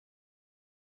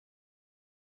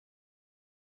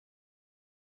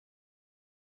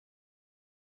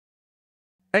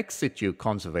ex situ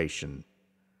conservation.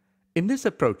 In this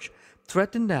approach,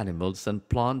 threatened animals and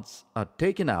plants are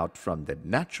taken out from their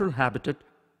natural habitat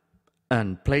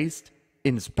and placed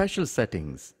in special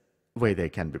settings where they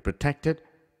can be protected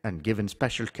and given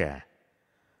special care.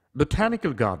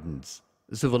 Botanical gardens,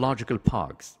 zoological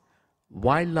parks,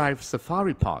 wildlife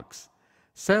safari parks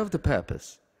serve the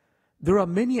purpose. There are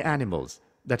many animals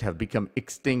that have become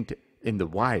extinct in the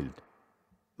wild,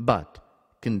 but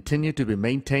continue to be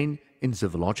maintained in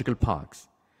zoological parks.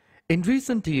 In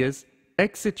recent years,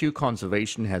 ex situ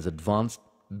conservation has advanced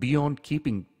beyond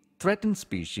keeping threatened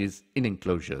species in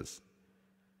enclosures.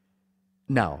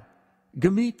 Now,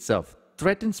 gametes of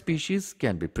threatened species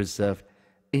can be preserved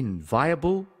in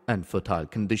viable and fertile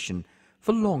condition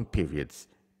for long periods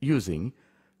using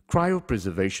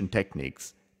cryopreservation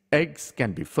techniques. Eggs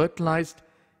can be fertilized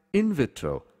in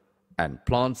vitro and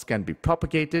plants can be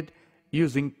propagated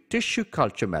using tissue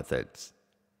culture methods.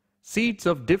 Seeds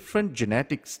of different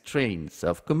genetic strains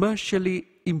of commercially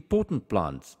important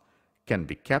plants can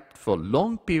be kept for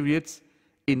long periods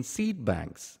in seed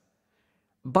banks.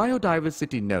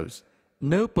 Biodiversity knows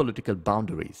no political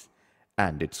boundaries,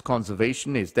 and its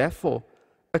conservation is therefore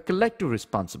a collective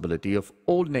responsibility of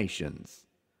all nations.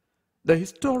 The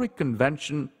historic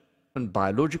Convention on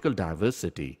Biological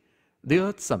Diversity, the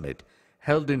Earth Summit,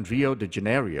 held in Rio de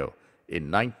Janeiro in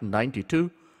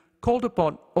 1992, called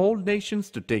upon all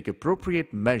nations to take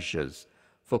appropriate measures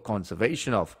for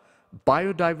conservation of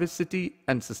biodiversity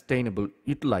and sustainable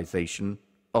utilization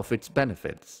of its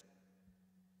benefits.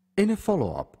 In a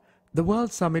follow-up, the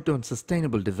World Summit on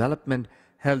Sustainable Development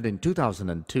held in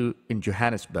 2002 in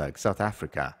Johannesburg, South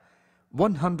Africa,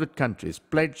 100 countries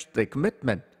pledged their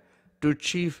commitment to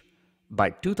achieve by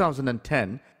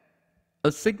 2010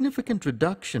 a significant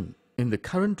reduction in the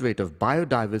current rate of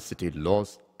biodiversity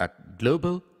loss at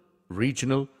global,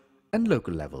 regional and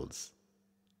local levels.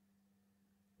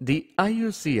 The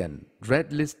IUCN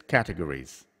Red List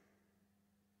categories.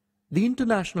 The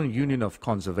International Union of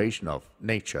Conservation of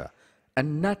Nature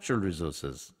and Natural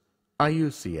Resources,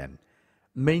 IUCN,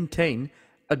 maintain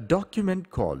a document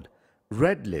called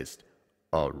Red List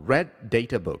or Red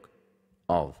Data Book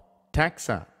of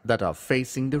taxa that are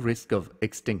facing the risk of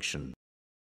extinction.